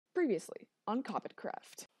Previously on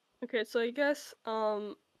CoppitCraft. Okay, so I guess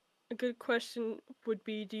a good question would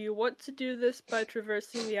be, do you want to do this by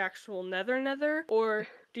traversing the actual nether, or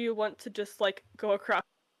do you want to just like go across?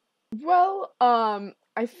 Well,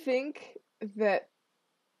 I think that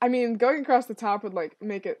going across the top would like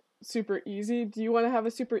make it super easy. Do you want to have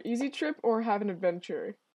a super easy trip or have an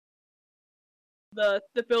adventure? The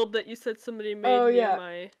build that you said somebody made Oh near yeah.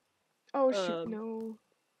 my Oh shoot, no.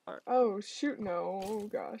 art. Oh shoot, no. Oh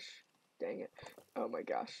gosh. Dang it. Oh my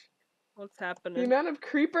gosh. What's The happening? amount of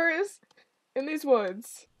creepers in these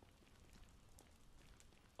woods.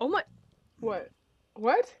 Oh my What?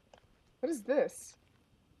 What? What is this?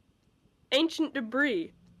 ancient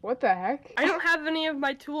debris. What the heck? I don't have any of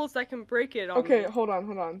my tools that can break it on Okay, me. hold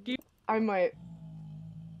on. Do you- I might.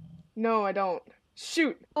 No, I don't.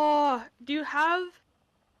 Shoot. Oh, do you have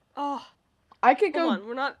Oh, I could hold go. on,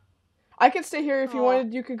 we're not I could stay here if you Oh.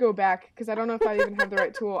 wanted. You could go back because I don't know if I even have the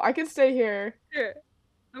right tool. I could stay here. Here.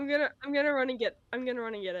 I'm gonna run and get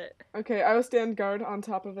it. Okay, I will stand guard on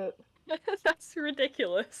top of it. That's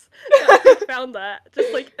ridiculous. That we found that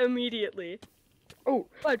just like immediately. Oh,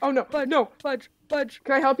 Fudge, oh no, fudge, no. fudge, fudge.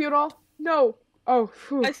 Can I help you at all? No. Oh,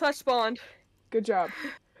 phew. I slash spawned. Good job.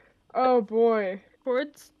 Oh boy.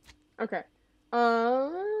 Chords? Okay.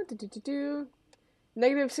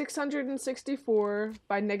 Negative 664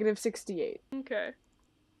 by negative 68. Okay.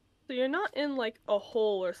 So you're not in like a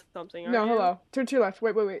hole or something, are No, you? hello. Turn to your left.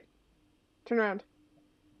 Wait. Turn around.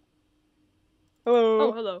 Hello.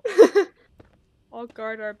 Oh, hello. I'll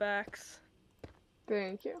guard our backs.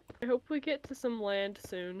 Thank you. I hope we get to some land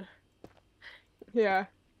soon. Yeah.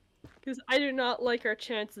 Because I do not like our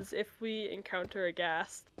chances if we encounter a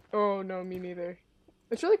ghast. Oh no, me neither.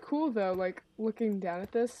 It's really cool though, like looking down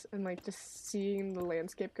at this and like just seeing the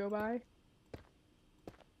landscape go by.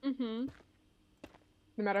 Mm-hmm.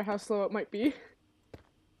 No matter how slow it might be.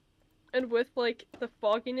 And with like the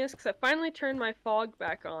fogginess, because I finally turned my fog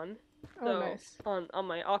back on. Oh, So, nice. on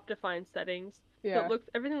my Optifine settings. Yeah. So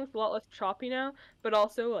everything looks a lot less choppy now, but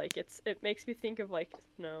also like it makes me think of like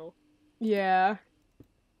snow. Yeah.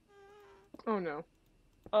 Oh no.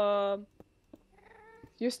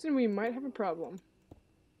 Houston, we might have a problem.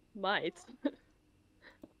 Might.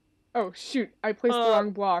 Oh shoot, I placed the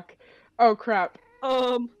wrong block. Oh crap.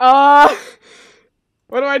 Um.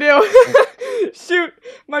 What do I do? Shoot,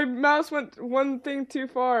 my mouse went one thing too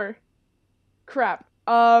far. Crap.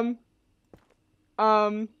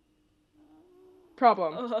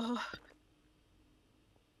 Problem.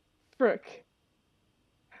 Frick.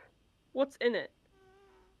 What's in it?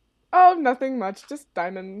 Oh, nothing much, just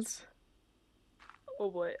diamonds. Oh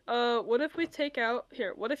boy. What if we take out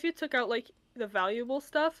here? What if you took out like the valuable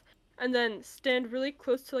stuff and then stand really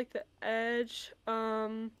close to like the edge?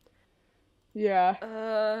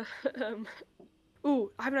 Yeah.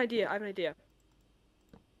 Ooh, I have an idea.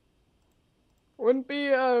 Wouldn't be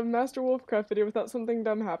a Master Wolfcraft video without something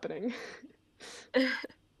dumb happening.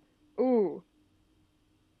 Ooh.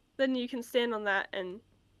 Then you can stand on that and...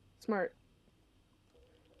 Smart.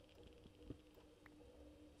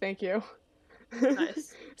 Thank you.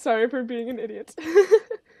 Nice. Sorry for being an idiot.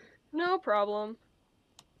 No problem.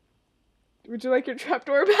 Would you like your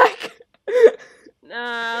trapdoor back?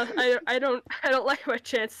 Nah, I don't like my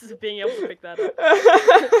chances of being able to pick that up.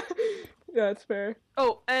 Yeah, that's fair.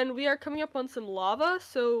 Oh, and we are coming up on some lava,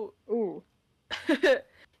 so Ooh. you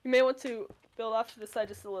may want to build off to the side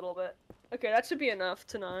just a little bit. Okay, that should be enough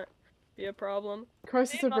to not be a problem.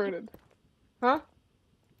 Crisis averted. Huh?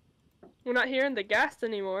 We're not hearing the ghast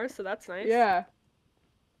anymore, so that's nice. Yeah.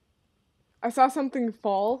 I saw something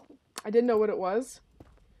fall. I didn't know what it was.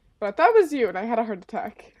 But I thought it was you, and I had a heart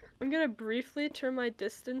attack. I'm gonna briefly turn my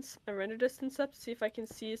render distance up to see if I can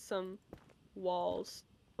see some walls.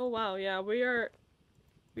 Oh wow, yeah, we are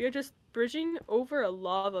just bridging over a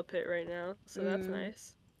lava pit right now, so that's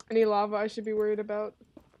nice. Any lava I should be worried about?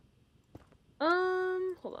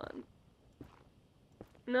 Hold on.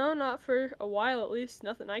 No, not for a while at least.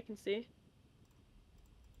 Nothing I can see.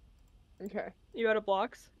 Okay. You out of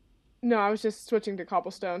blocks? No, I was just switching to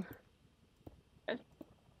cobblestone. Okay.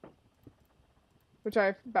 Which I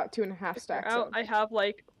have about 2.5 stacks of. I have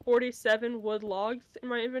like 47 wood logs in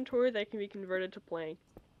my inventory that can be converted to planks.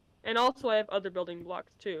 And also I have other building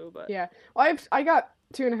blocks too, but... Yeah. Well, I got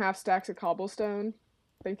 2.5 stacks of cobblestone,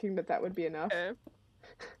 thinking that that would be enough. Okay.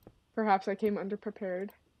 Perhaps I came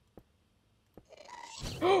underprepared.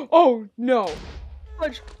 Oh, no!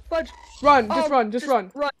 Fudge! Run! Just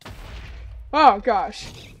run! Oh,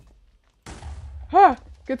 gosh. Ah!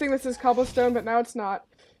 Good thing this is cobblestone, but now it's not.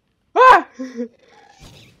 Ah!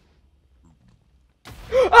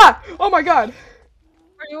 Ah! Oh my god!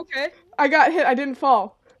 Are you okay? I got hit, I didn't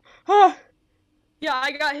fall. Ah! Yeah,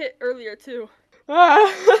 I got hit earlier too.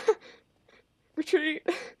 Ah! Retreat.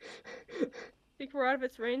 Think we're out of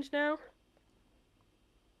its range now?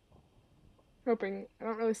 Hoping. I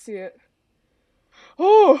don't really see it.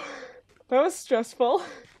 Oh! That was stressful.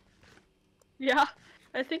 Yeah,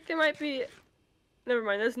 I think there might be. Never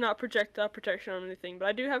mind, there's not projectile protection on anything, but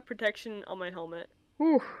I do have protection on my helmet.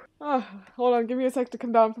 Whew. Ah, hold on, give me a sec to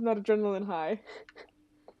come down from that adrenaline high.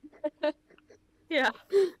 Yeah,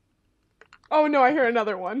 Oh no, I hear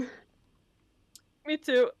another one. me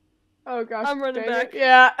too. Oh gosh, I'm running dang it. back.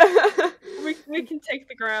 Yeah. We can take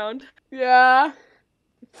the ground. Yeah.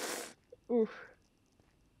 Oof.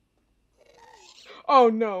 Oh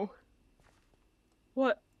no.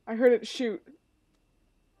 What? I heard it shoot.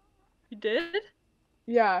 You did?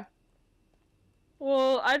 Yeah.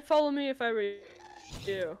 Well, I'd follow me if I were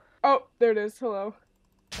you. Oh, there it is. Hello.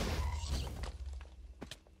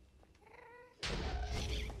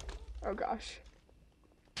 Oh gosh.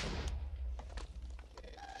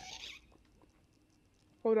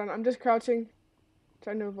 Hold on, I'm just crouching.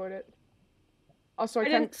 Trying to avoid it. Also, I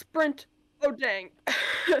didn't sprint. Oh dang.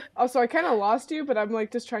 I kind of lost you, but I'm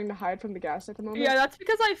like just trying to hide from the gas at the moment. Yeah, that's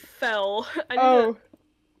because I fell. Oh.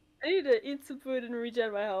 I need to eat some food and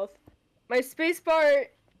regen my health. My spacebar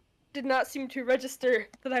did not seem to register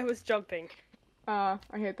that I was jumping. I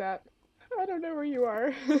hate that. I don't know where you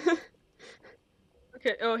are.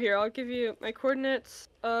 Okay, oh here, I'll give you my coordinates.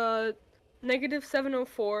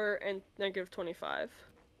 -704 and -25.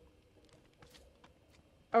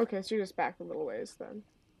 Okay, so you're just back a little ways then.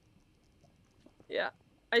 Yeah,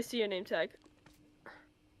 I see your name tag.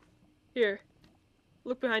 Here,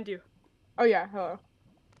 look behind you. Oh yeah, hello.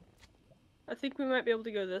 I think we might be able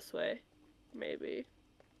to go this way. Maybe.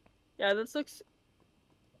 Yeah, this looks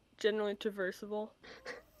generally traversable.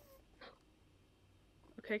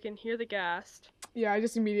 Okay, I can hear the ghast. Yeah, I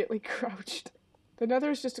just immediately crouched. The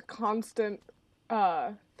nether is just a constant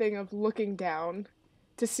thing of looking down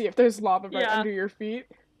to see if there's lava right Yeah. under your feet.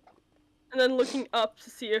 And then looking up to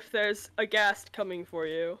see if there's a ghast coming for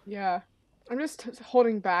you. Yeah. I'm just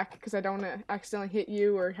holding back because I don't want to accidentally hit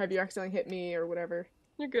you or have you accidentally hit me or whatever.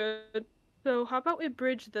 You're good. So how about we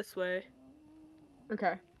bridge this way?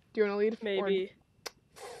 Okay. Do you want to lead? Maybe.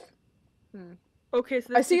 Or... Okay, so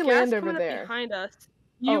I there's see the ghast land over coming up there. behind us.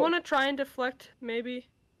 You Oh. want to try and deflect, maybe?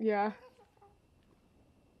 Yeah.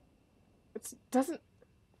 It's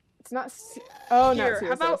not oh, Here, not see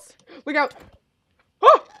how about... Look out.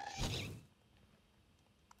 Oh!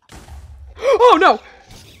 Oh no!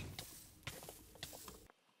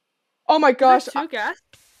 Oh my gosh. There's two ghasts?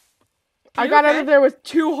 I got out of there with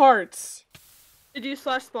 2 hearts. Did you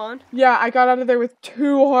slash spawn? Yeah, I got out of there with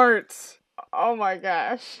 2 hearts. Oh my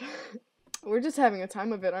gosh. We're just having a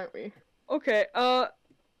time of it, aren't we? Okay,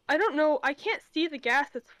 I don't know. I can't see the gas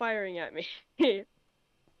that's firing at me.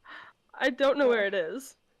 I don't know where it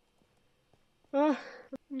is. I'm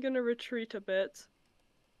gonna retreat a bit.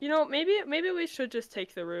 You know, maybe we should just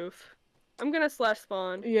take the roof. I'm gonna slash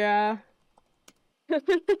spawn. Yeah.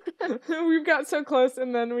 We've got so close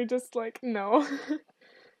and then we just like, no.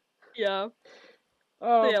 Yeah.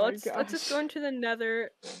 Oh So yeah, my let's just go into the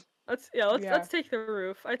nether. Let's take the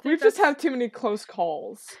roof. I think We've just had too many close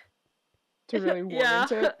calls to really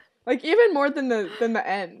warrant it. Like even more than the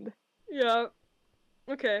end. Yeah.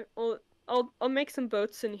 Okay. Well, I'll make some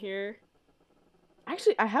boats in here.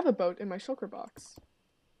 Actually, I have a boat in my shulker box.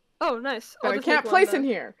 Oh, nice. That I can't place in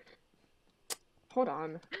here. Hold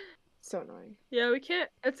on. So annoying. Yeah, we can't.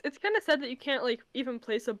 It's kind of sad that you can't like even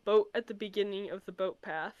place a boat at the beginning of the boat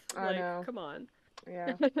path. I know. Come on.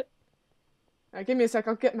 Yeah. Alright, give me a sec.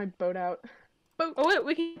 I'll get my boat out. Boat. Oh wait,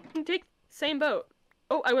 we can take same boat.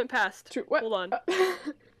 Oh, I went past. What? Hold on.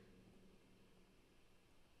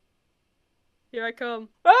 Here I come.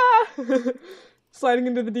 Ah! Sliding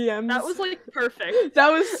into the DMs. That was like perfect. That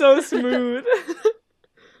was so smooth.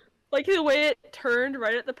 Like the way it turned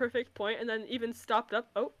right at the perfect point and then even stopped up.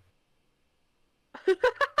 Oh.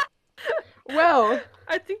 Well,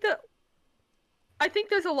 I think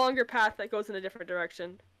there's a longer path that goes in a different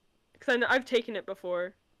direction. Because I've taken it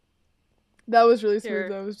before. That was really smooth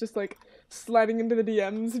though. It was just like sliding into the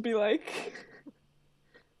DMs and be like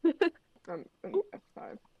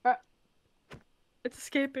F5. It's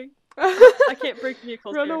escaping. I can't break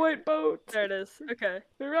vehicles. Runaway boat. There it is. Okay.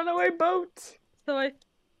 The runaway boat. So I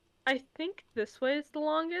think this way is the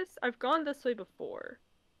longest. I've gone this way before.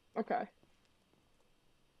 Okay.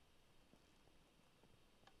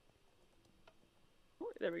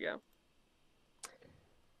 There we go.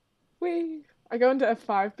 Whee! I go into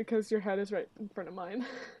F5 because your head is right in front of mine.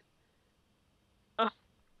 Oh,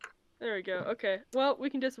 there we go. Okay. Well,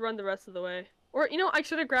 we can just run the rest of the way. Or, you know, I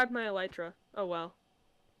should have grabbed my elytra. Oh well.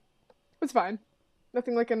 It's fine.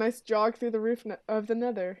 Nothing like a nice jog through the roof of the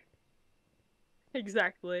nether.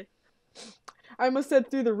 Exactly. I almost said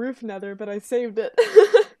through the roof nether, but I saved it.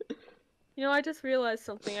 You know, I just realized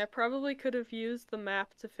something. I probably could have used the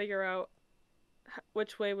map to figure out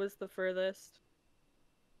which way was the furthest.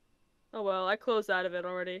 Oh well, I closed out of it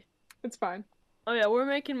already. It's fine. Oh yeah, we're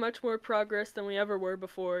making much more progress than we ever were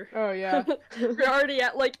before. Oh yeah. We're already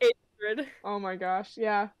at like 800. Oh my gosh,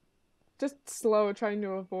 yeah. Just slow, trying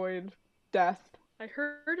to avoid death. I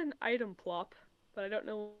heard an item plop, but I don't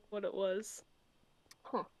know what it was.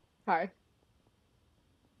 Huh. Hi.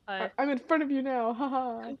 I I'm in front of you now,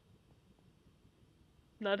 haha.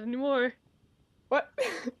 Not anymore. What?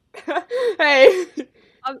 Hey!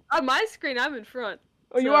 On my screen, I'm in front.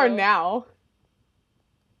 Oh, you are now.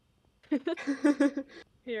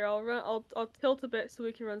 Here, I'll run. I'll tilt a bit so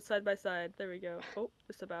we can run side by side. There we go. Oh,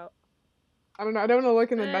 just about. I don't know, I don't want to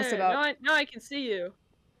look and then mess it There, up. now I can see you.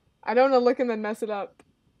 I don't want to look and then mess it up.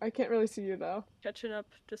 I can't really see you though. Catching up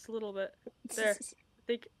just a little bit. There. I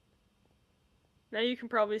think. Now you can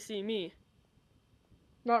probably see me.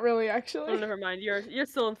 Not really, actually. Oh, never mind. You're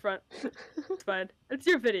still in front. It's fine. It's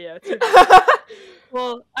your video. It's your video.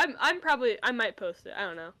 Well, I might post it. I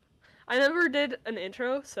don't know. I never did an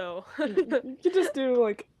intro, so. You could just do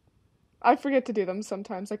like, I forget to do them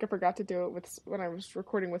sometimes. Like I forgot to do it when I was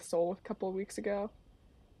recording with Soul a couple of weeks ago.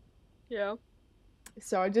 Yeah.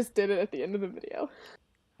 So I just did it at the end of the video.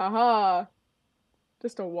 Haha.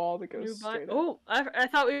 Just a wall that goes straight up. Oh, I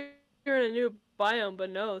thought we were in a new biome,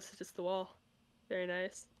 but no, it's just the wall. Very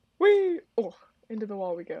nice. Whee! Oh, into the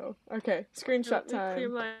wall we go. Okay, screenshot time. Clear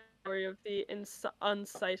my memory of the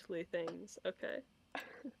unsightly things. Okay.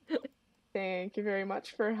 Thank you very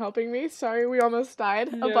much for helping me. Sorry we almost died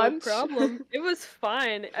a No bunch. problem. It was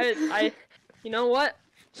fine. You know what?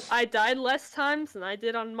 I died less times than I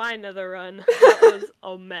did on my nether run. That was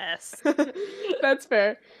a mess. That's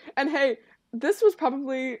fair. And hey, this was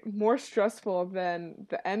probably more stressful than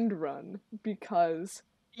the end run because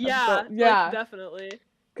yeah, like, definitely.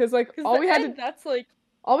 Because like all we had to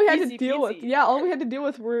deal peasy. with, all we had to deal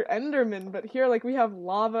with were Endermen. But here, like we have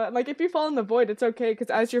lava. Like if you fall in the void, it's okay because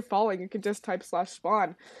as you're falling, you can just type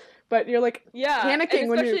 /spawn. But you're like panicking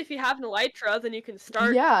when especially if you have an elytra, then you can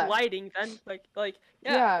start gliding. Then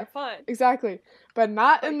you're fine. Exactly, but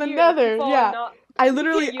not in the nether. Yeah, I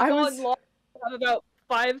literally was have about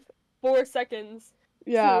 4 seconds.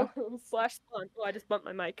 Yeah. /spawn. Oh, I just bumped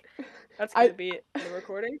my mic. That's gonna be it in the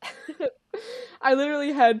recording. I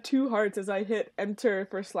literally had 2 hearts as I hit enter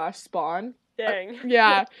for /spawn. Dang.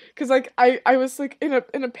 Yeah, because like I was like in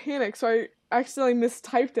a panic, so I accidentally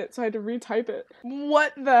mistyped it, so I had to retype it.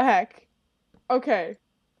 What the heck? Okay,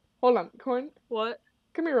 hold on, Corn. What?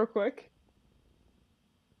 Come here real quick.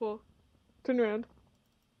 Cool. Turn around.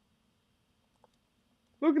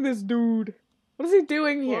 Look at this dude. What is he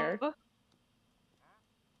doing here? What?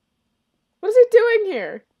 What is he doing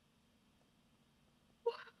here?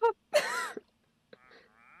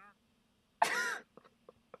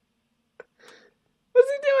 What's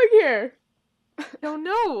he doing here? I don't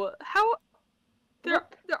know. How? There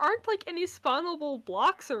aren't like any spawnable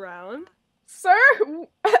blocks around. Sir,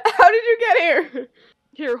 how did you get here?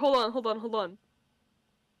 Here, hold on.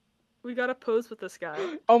 We gotta pose with this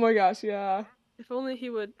guy. Oh my gosh, yeah. If only he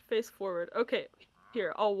would face forward. Okay,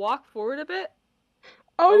 here, I'll walk forward a bit.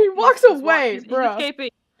 Oh, he walks away, bro. He's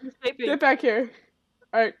escaping. Get back here.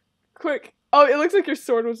 Alright, quick. Oh, it looks like your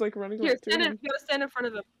sword was like running here, right through him. You gotta stand in front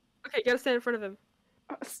of him. Okay, you gotta stand in front of him.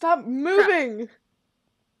 Stop moving! Crap.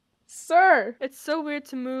 Sir! It's so weird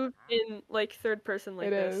to move in, like, third person like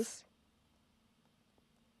this. It is.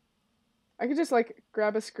 I could just, like,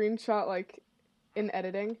 grab a screenshot, like, in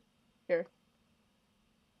editing. Here.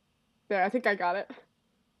 There, I think I got it.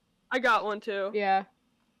 I got one, too. Yeah.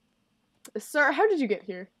 Sir, how did you get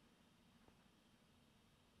here?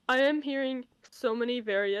 I am hearing so many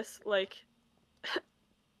various, like,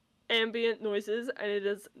 ambient noises, and it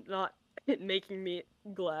is not making me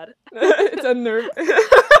glad. It's unnerving.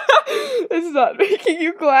 It's not making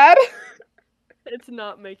you glad? It's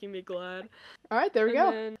not making me glad. Alright, there we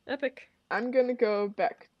go. Then, epic. I'm gonna go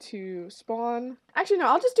back to spawn. Actually, no,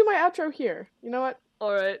 I'll just do my outro here. You know what?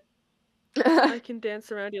 Alright. I can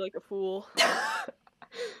dance around you like a fool.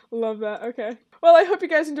 Love that. Okay. Well, I hope you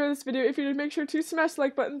guys enjoyed this video. If you did, make sure to smash the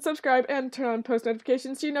like button, subscribe, and turn on post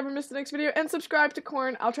notifications so you never miss the next video. And subscribe to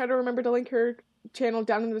Corn. I'll try to remember to link her channel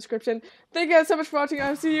down in the description. Thank you guys so much for watching.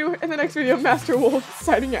 I'll see you in the next video. Master Wolf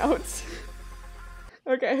signing out.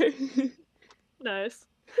 Okay. Nice.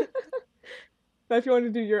 Now, if you want to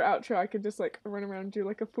do your outro, I could just like run around and do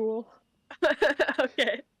like a fool.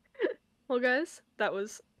 Okay. Well, guys, that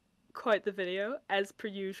was quite the video. As per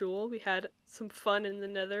usual, we had some fun in the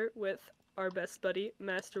nether with our best buddy,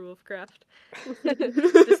 Master Wolfcraft.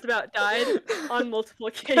 Just about died on multiple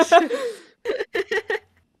occasions.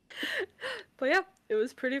 But yeah, it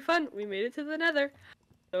was pretty fun. We made it to the nether.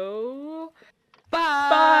 So, bye!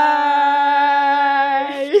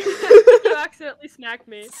 Bye! You accidentally smacked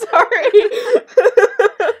me. Sorry.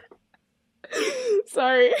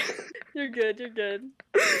 Sorry. You're good, you're good.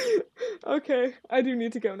 Okay, I do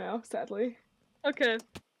need to go now, sadly. Okay.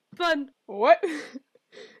 Fun. What?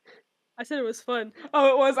 I said it was fun.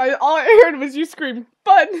 Oh, it was. All I heard was you scream,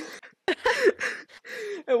 fun!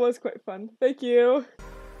 It was quite fun. Thank you.